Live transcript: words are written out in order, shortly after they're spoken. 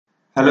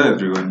Hello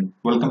everyone,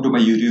 welcome to my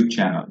YouTube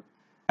channel.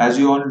 As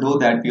you all know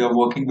that we are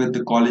working with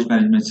the college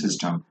management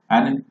system,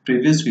 and in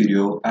previous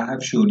video I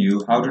have shown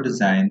you how to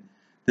design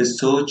the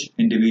search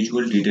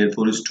individual detail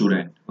for a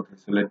student. Okay,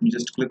 so let me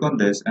just click on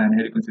this, and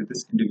here you can see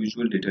this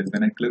individual detail.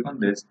 When I click on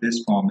this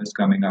form is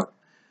coming up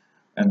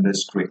on the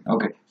screen.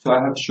 Okay, so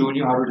I have shown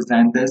you how to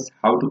design this,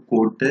 how to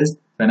code this.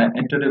 When I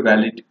enter a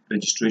valid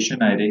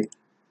registration ID,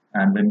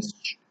 and when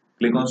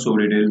click on show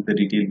detail, the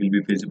detail will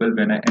be visible.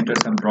 When I enter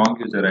some wrong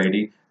user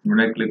ID, when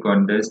I click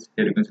on this,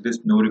 here you can see this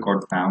no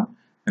record found.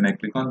 When I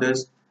click on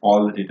this,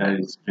 all the data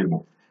is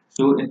removed.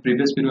 So in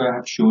previous video I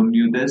have shown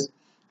you this.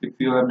 If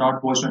you have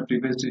not watched my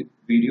previous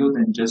video,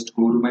 then just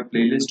go to my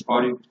playlist,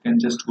 or you can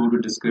just go to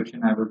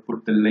description. I will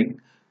put the link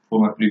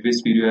for my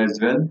previous video as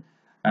well,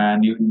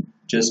 and you can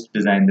just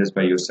design this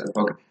by yourself.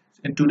 Okay,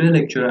 in today's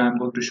lecture I am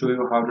going to show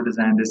you how to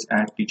design this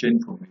add teacher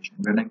information.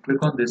 When I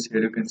click on this,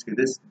 here you can see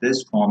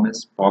this form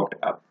is popped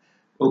up.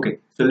 Okay,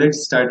 so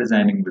let's start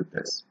designing with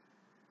this.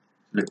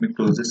 Let me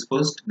close this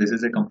first. This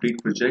is a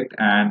complete project,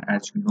 and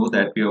as you know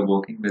that we are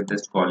working with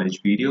this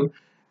college video,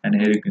 and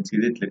here you can see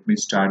that. Let me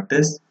start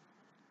this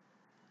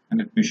and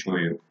let me show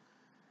you.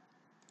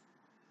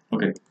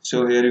 Okay,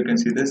 so here you can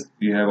see this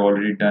we have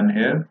already done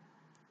here.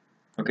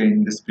 Okay,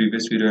 in this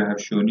previous video I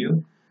have shown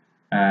you,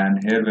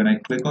 and here when I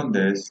click on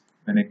this,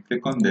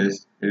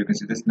 here you can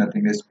see this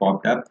nothing is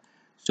popped up.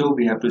 So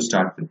we have to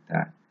start with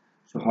that.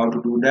 So how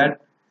to do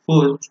that?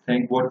 First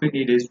thing what we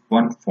need is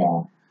one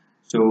form.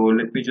 So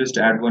let me just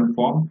add one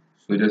form.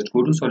 So just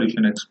go to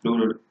Solution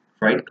Explorer,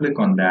 right click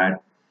on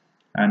that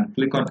and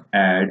click on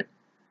add,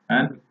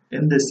 and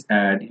in this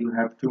add you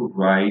have to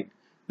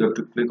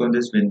click on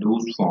this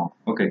Windows form.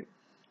 Okay,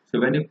 so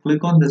when you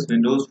click on this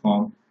Windows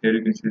form, here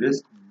you can see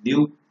this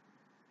new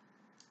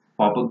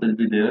pop-up will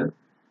be there,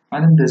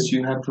 and in this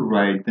you have to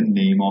write the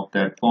name of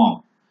that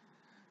form.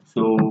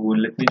 So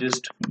let me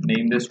just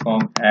name this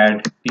form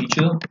add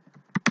teacher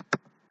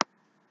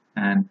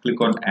and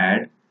click on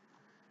add.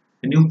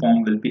 A new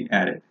form will be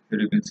added.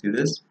 Here you can see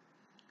this,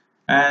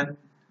 and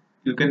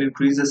you can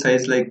increase the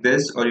size like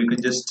this, or you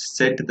can just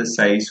set the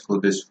size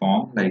for this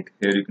form. Like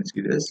here you can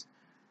see this.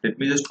 Let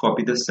me just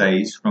copy the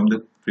size from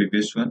the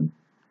previous one.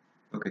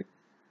 Okay,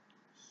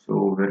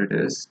 so where it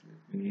is,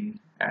 let me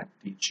add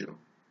teacher,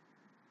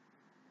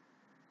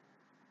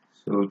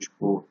 search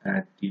for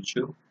add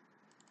teacher.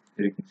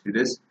 Here you can see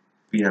this,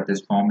 we have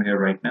this form here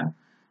right now.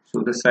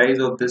 So the size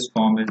of this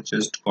form is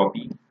just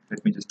copy.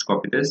 Let me just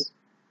copy this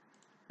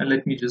and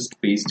let me just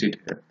paste it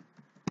here.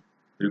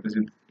 You can see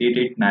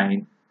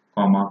 889,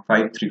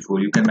 534.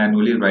 You can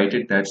manually write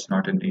it, that's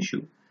not an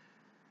issue.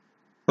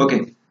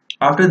 Okay,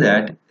 after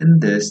that, in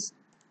this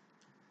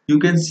you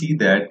can see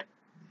that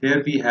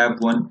here we have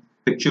one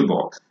picture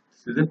box.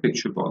 This is a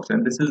picture box,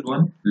 and this is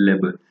one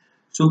label.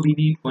 So we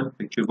need one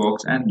picture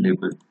box and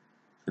label.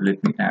 So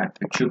let me add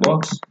picture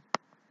box.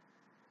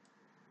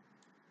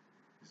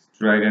 Just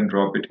drag and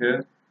drop it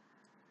here.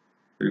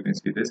 So you can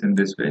see this in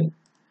this way,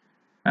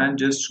 and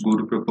just go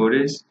to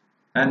properties,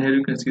 and here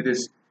you can see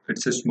this,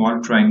 it's a small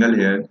triangle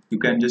here. You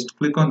can just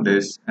click on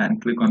this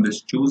and click on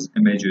this choose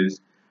images,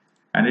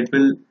 and it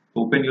will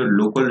open your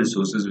local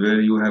resources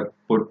where you have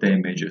put the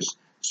images.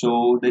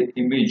 So the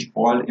image,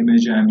 all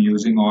image I am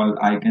using, all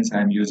icons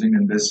I am using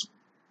in this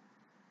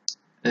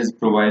is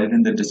provided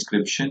in the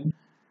description.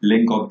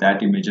 Link of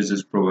that images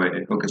is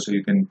provided. Okay, so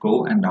you can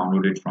go and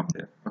download it from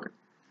there. Okay,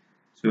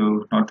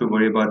 so not to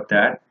worry about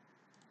that.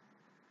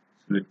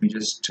 So let me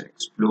just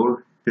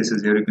explore. This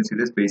is here you can see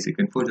this basic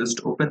info.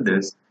 Just open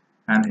this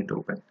and hit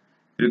open.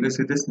 You can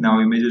see this now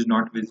image is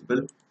not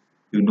visible.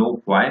 You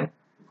know why?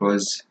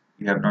 Because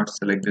you have not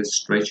selected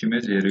stretch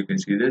image. Here you can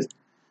see this,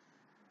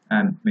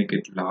 and make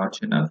it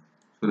large enough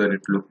so that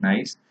it look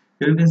nice.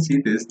 Here you can see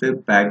this, the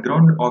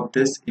background of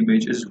this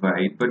image is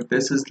white, but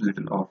this is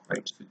little off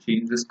white. So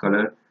change this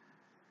color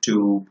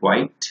to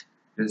white.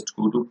 Just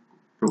go to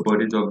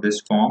properties of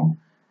this form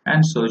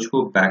and search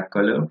for back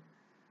color.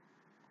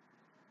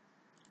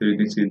 Here you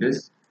can see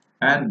this,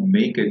 and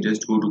make it,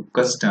 just go to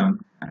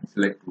custom and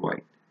select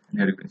white, and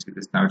here you can see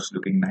this, now it's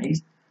looking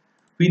nice.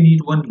 We need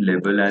one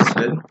label as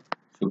well.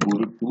 So go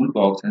to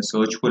toolbox and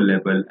search for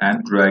label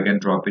and drag and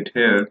drop it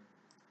here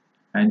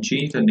and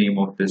change the name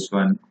of this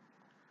one.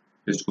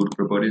 Just go to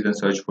properties and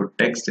search for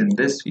text. In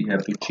this we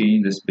have to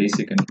change this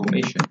basic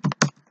information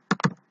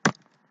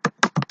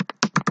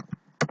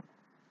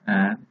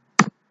and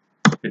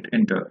hit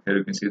enter. Here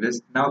you can see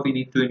this. Now we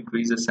need to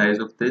increase the size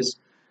of this,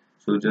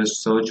 so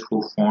just search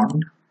for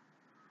font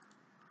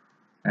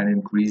and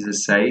increase the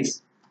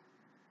size.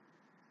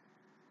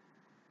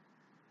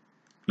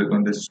 Click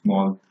on this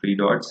small three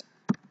dots,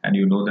 and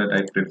you know that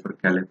I prefer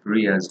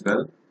calibri as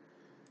well.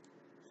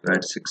 So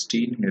at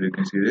 16, here you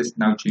can see this.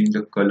 Now change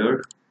the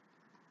color.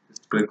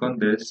 Just click on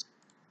this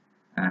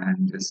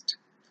and just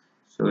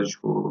search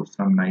for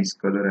some nice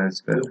color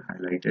as well.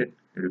 Highlight it.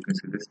 Here you can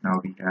see this.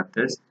 Now we have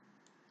this.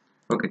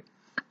 Okay.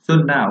 So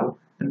now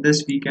in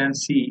this we can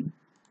see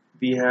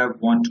we have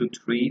 1, 2,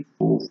 3,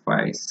 4,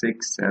 5,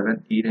 6,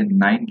 7, 8, and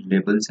 9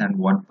 labels and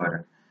one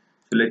button.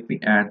 So let me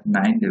add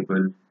 9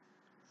 label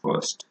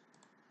first.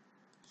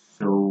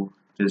 So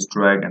just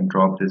drag and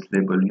drop this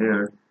label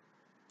here,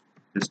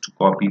 just to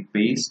copy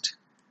paste,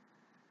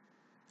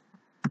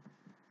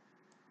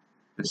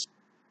 just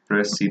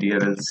press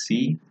Ctrl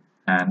C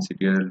and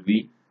Ctrl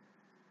V.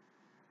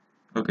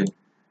 Okay,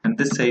 and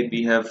this side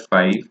we have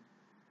 5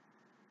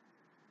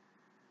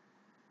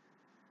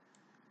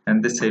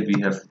 and this side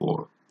we have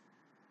 4.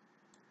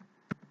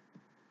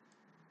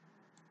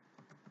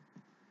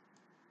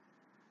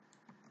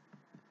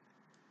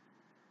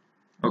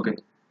 Okay,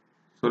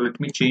 so let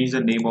me change the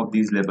name of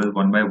these labels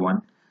one by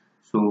one.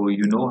 So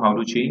you know how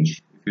to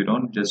change. If you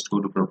don't, just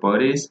go to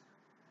properties.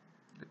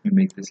 Let me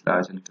make this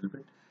large a little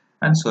bit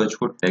and search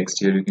for text.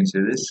 Here you can see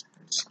this,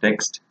 it's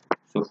text.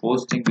 So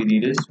first thing we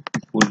need is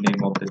full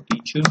name of the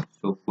teacher.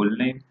 So full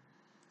name.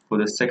 For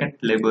the second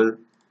label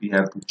we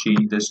have to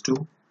change this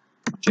to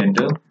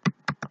gender.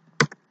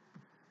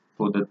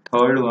 For the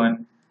third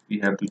one we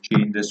have to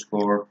change this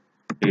for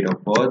date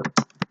of birth.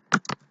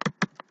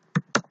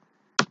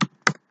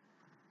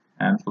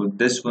 And for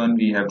this one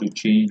we have to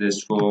change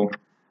this for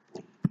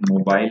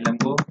mobile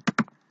number.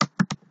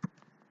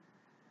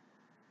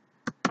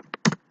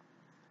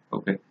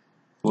 Okay,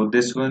 for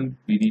this one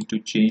we need to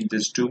change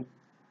this to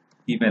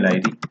email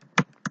ID.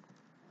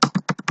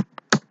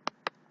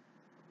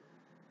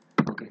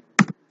 Okay,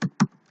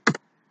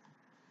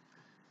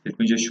 let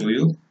me just show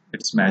you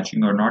it's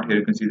matching or not. Here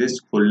you can see this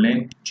full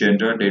name,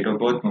 gender, date of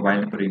birth,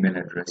 mobile number, email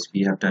address.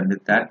 We have done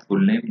with that full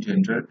name,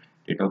 gender,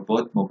 date of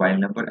birth, mobile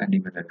number and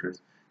email address.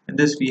 In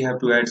this we have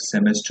to add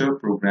semester,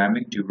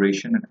 programming,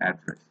 duration and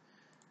address.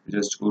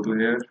 Just go to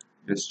here,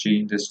 just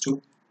change this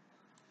to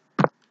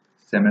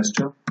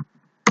semester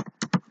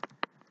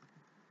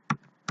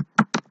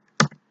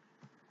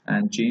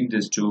and change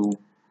this to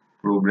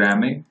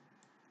programming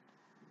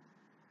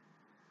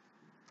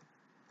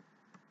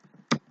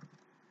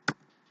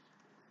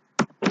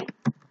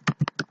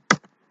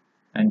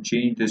and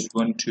change this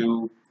one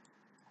to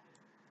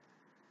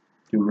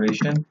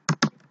duration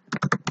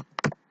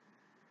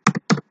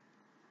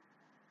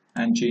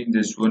and change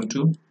this one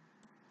to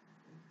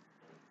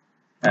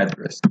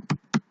address.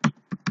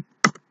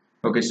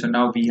 Okay, so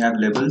now we have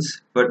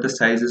labels, but the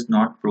size is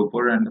not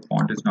proper and the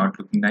font is not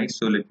looking nice.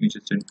 So let me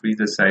just increase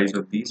the size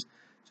of these.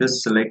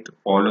 Just select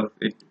all of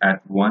it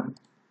at one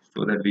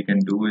so that we can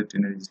do it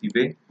in an easy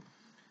way.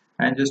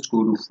 And just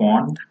go to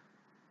font,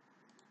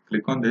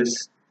 click on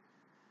this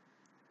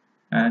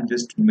and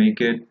just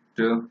make it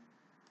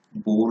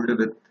bold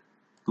with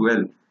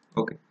 12.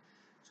 Okay,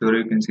 so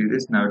you can see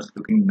this now, it's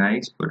looking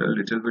nice but a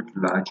little bit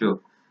larger.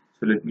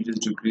 So let me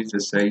just decrease the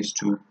size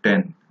to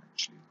 10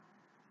 actually.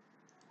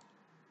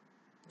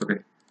 Okay,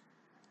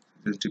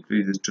 just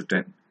decrease this to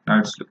 10. Now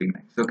it's looking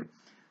nice. Okay,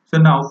 so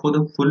now for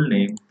the full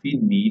name we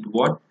need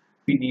what?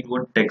 We need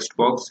one text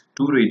box,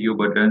 2 radio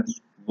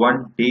buttons,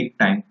 1 date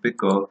time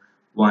picker,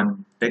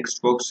 1 text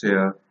box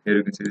here. Here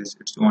you can see this,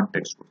 it's 1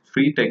 text box,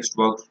 3 text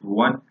box,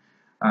 1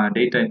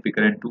 date time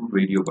picker and 2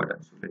 radio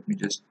buttons. So let me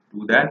just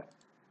do that.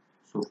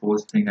 So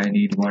first thing I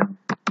need 1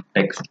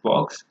 text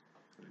box.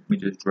 Let me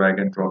just drag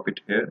and drop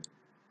it here.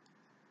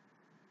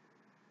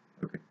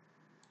 Okay,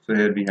 so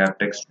here we have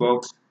text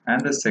box, and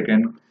the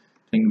second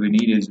thing we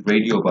need is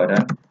radio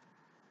button.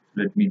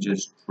 Let me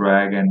just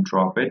drag and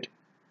drop it.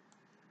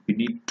 We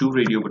need 2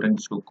 radio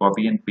buttons, so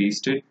copy and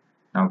paste it.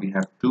 Now we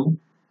have 2,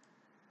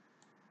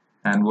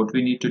 and what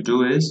we need to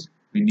do is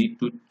we need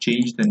to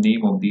change the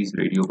name of these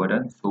radio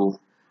buttons. So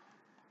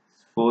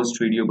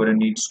first radio button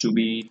needs to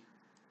be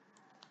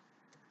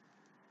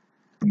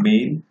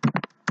male,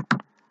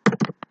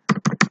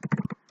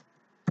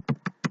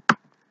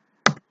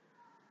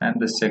 and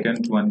the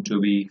second one to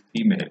be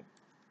female.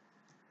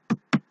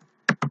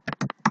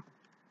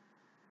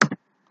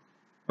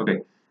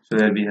 Okay, so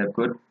here we have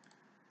good.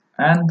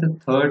 And the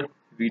third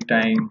we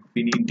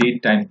need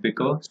date time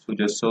picker. So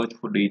just search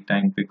for date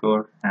time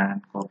picker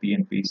and copy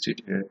and paste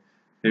it here.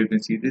 Here you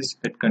can see this,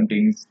 it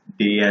contains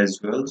day as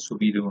well, so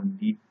we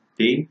don't need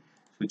day.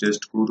 So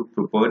just go to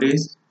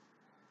properties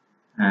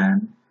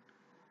and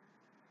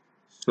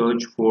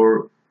search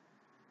for,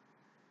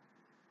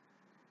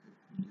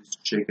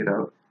 just check it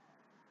out.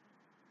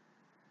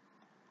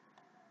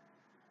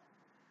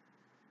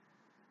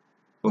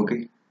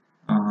 Okay,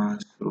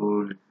 so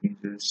let me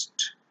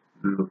just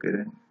look at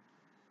it.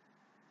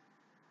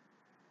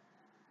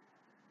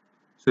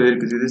 So here you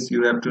can see this,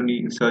 you have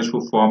to search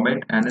for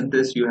format, and in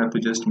this you have to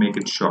just make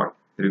it short.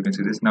 Here you can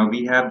see this. Now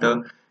we have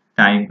the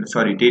date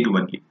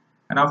only,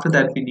 and after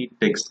that we need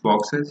text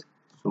boxes.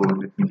 So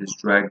let me just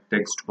drag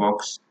text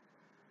box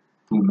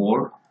 2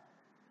 more.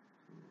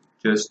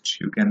 Just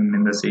you can,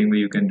 in the same way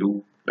you can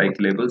do like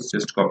labels,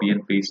 just copy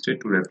and paste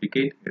it to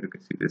replicate. Here you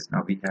can see this.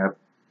 Now we have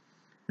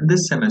in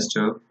this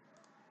semester,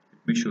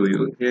 let me show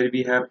you, here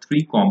we have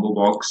 3 combo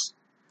box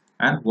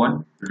and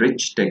 1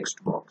 rich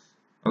text box.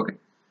 Okay,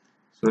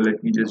 so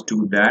let me just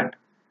do that.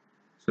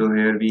 So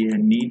here we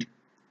need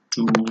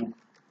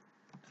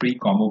 3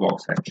 combo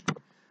box actually.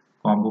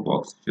 Combo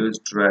box,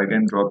 just drag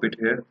and drop it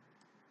here,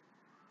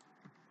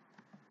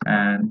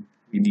 and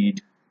we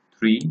need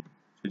 3,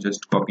 so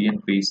just copy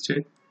and paste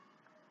it.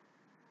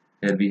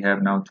 Here we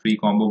have now 3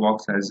 combo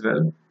box as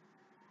well.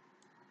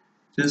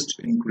 Just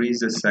increase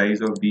the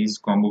size of these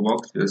combo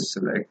box. Just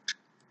select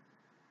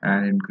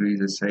and increase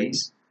the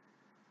size.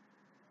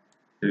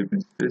 So you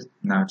can see this.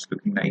 Now it's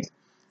looking nice.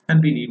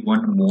 And we need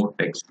one more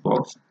text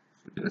box.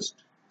 So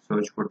just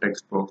search for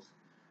text box.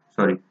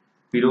 Sorry,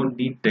 we don't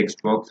need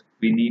text box.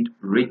 We need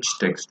rich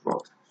text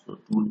box. So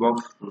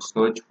toolbox, so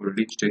search for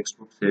rich text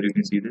box. Here you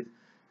can see this.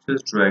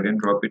 Just drag and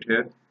drop it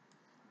here.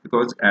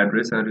 Because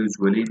address are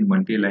usually in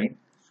multi-line,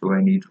 so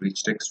I need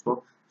rich text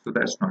box. So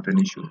that's not an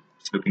issue.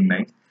 It's looking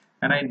nice.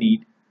 And I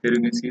need, here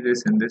you can see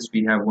this, in this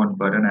we have one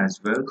button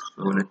as well.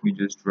 So let me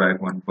just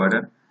drag one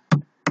button.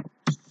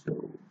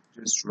 So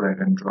just drag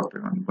and drop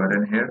it on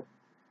button here.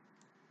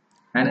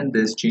 And in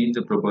this, change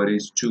the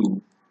properties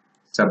to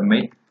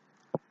submit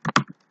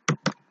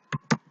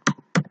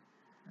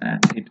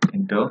and hit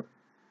enter.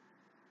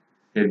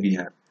 Here we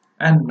have.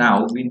 And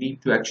now we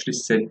need to actually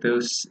set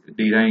this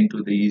data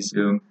into these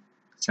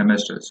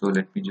semesters. So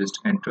let me just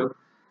enter.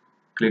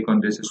 Click on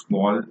this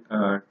small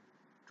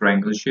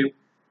triangle shape.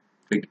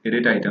 Click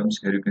edit items.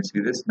 Here you can see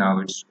this. Now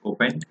it's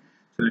opened.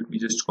 So let me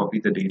just copy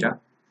the data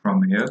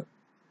from here.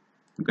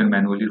 You can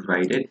manually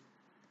write it.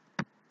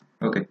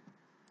 Okay.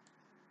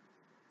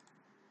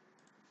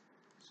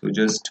 So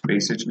just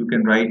paste it. You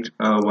can write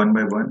one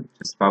by one.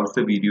 Just pause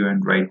the video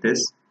and write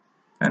this,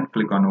 and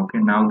click on OK.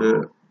 Now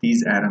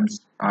these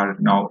items are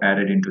now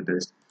added into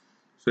this.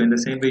 So in the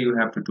same way you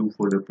have to do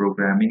for the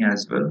programming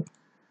as well.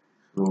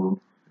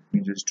 So let me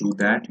just do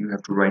that. You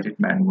have to write it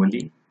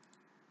manually.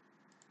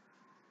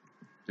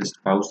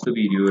 Just pause the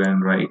video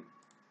and write.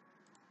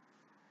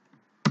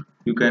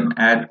 You can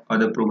add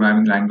other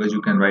programming language.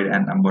 You can write a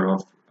number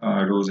of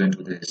rows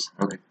into this.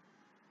 Okay.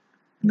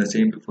 In the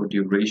same for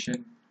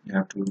duration, you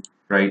have to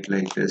write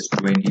like this: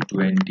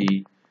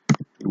 2020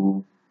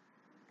 to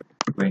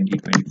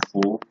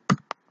 2024,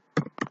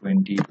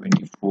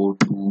 2024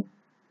 to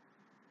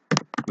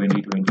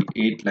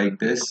 2028, like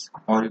this,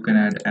 or you can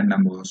add a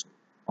number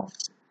of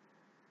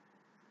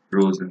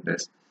rows in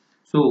this.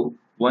 So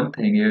one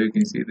thing here you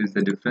can see is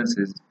the difference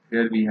is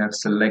here we have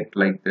select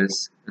like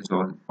this is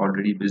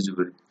already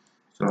visible.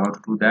 So how to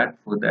do that?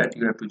 For that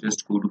you have to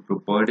just go to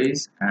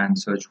properties and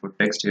search for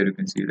text. Here you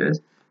can see this.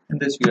 In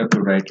this you have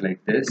to write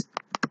like this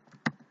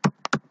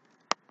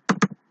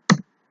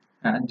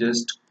and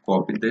just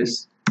copy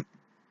this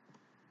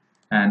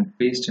and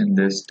paste in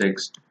this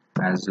text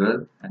as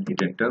well and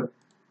hit enter,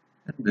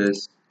 and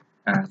this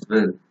as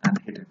well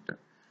and hit enter.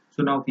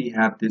 So now we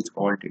have this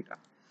all data.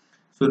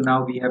 So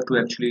now we have to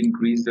actually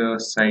increase the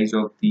size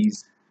of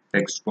these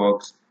text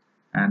box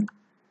and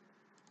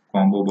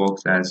combo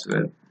box as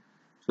well,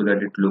 so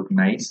that it look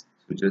nice.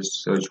 So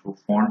just search for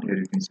font. Here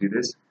you can see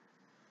this.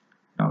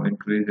 Now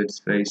increase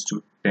its size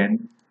to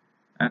 10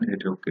 and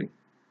hit OK.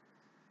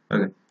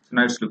 Okay, so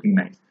now it's looking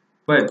nice.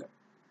 But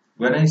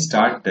when I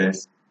start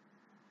this,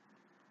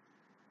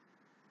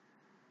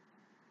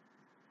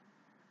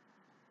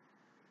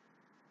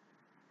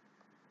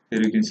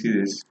 here you can see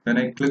this. When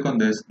I click on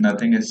this,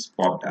 nothing is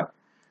popped up.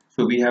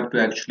 So we have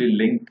to actually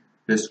link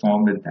this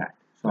form with that.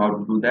 So how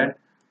to do that?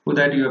 For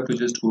that you have to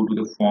just go to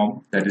the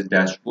form, that is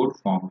dashboard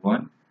form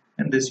 1,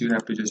 and this you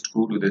have to just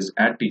go to this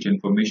add teacher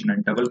information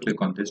and double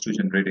click on this to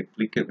generate a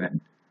click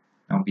event.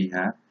 Now we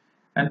have,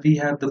 and we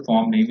have the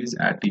form name is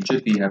add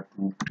teacher. We have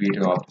to create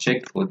an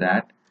object for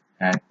that.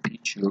 Add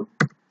teacher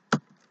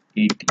at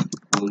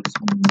equals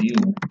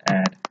new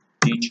add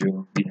teacher.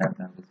 We have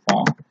now the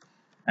form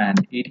and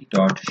at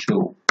dot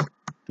show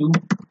to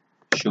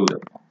show the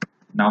form.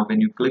 Now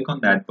when you click on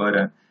that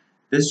button,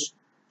 this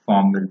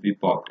form will be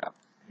popped up.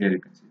 Here you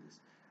can see this.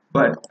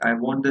 But I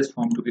want this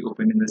form to be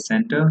open in the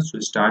center. So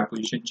start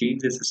position,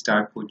 change this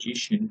start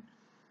position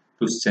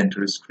to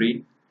center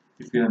screen.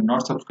 If you are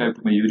not subscribed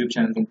to my YouTube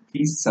channel, then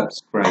please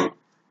subscribe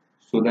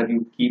so that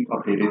you keep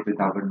updated with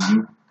our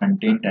new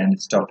content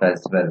and stuff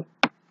as well.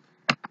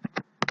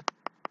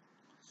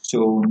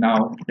 So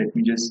now let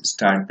me just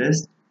start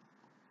this.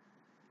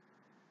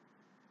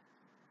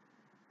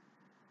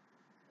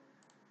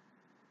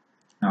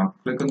 Now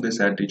click on this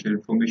add teacher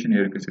information.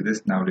 Here you can see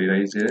this. Now data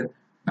is here.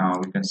 Now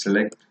we can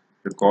select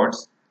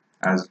records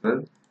as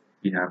well.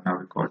 We have now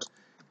records.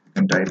 You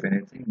can type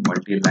anything,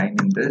 multi-line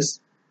in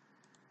this,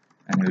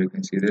 and here you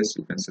can see this.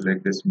 You can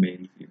select this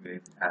male,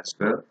 female as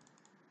well.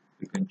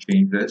 You can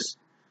change this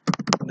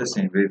in the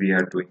same way we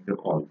are doing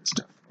all this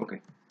stuff. Okay.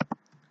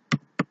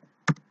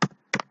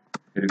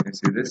 Here you can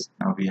see this.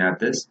 Now we have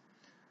this.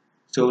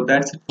 So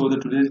that's it for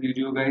today's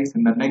video, guys.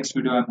 In the next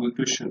video, I'm going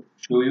to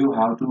show you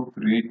how to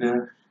create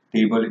the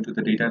table into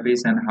the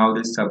database and how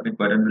this submit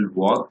button will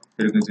work.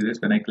 Here you can see this.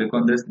 When I click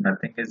on this,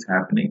 nothing is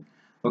happening.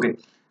 Okay.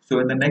 So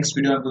in the next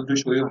video, I'm going to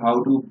show you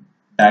how to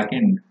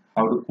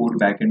code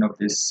backend of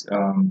this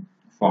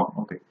form.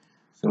 Okay.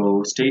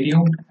 So stay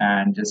tuned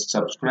and just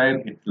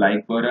subscribe, hit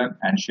like button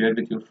and share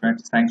with your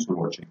friends. Thanks for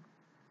watching.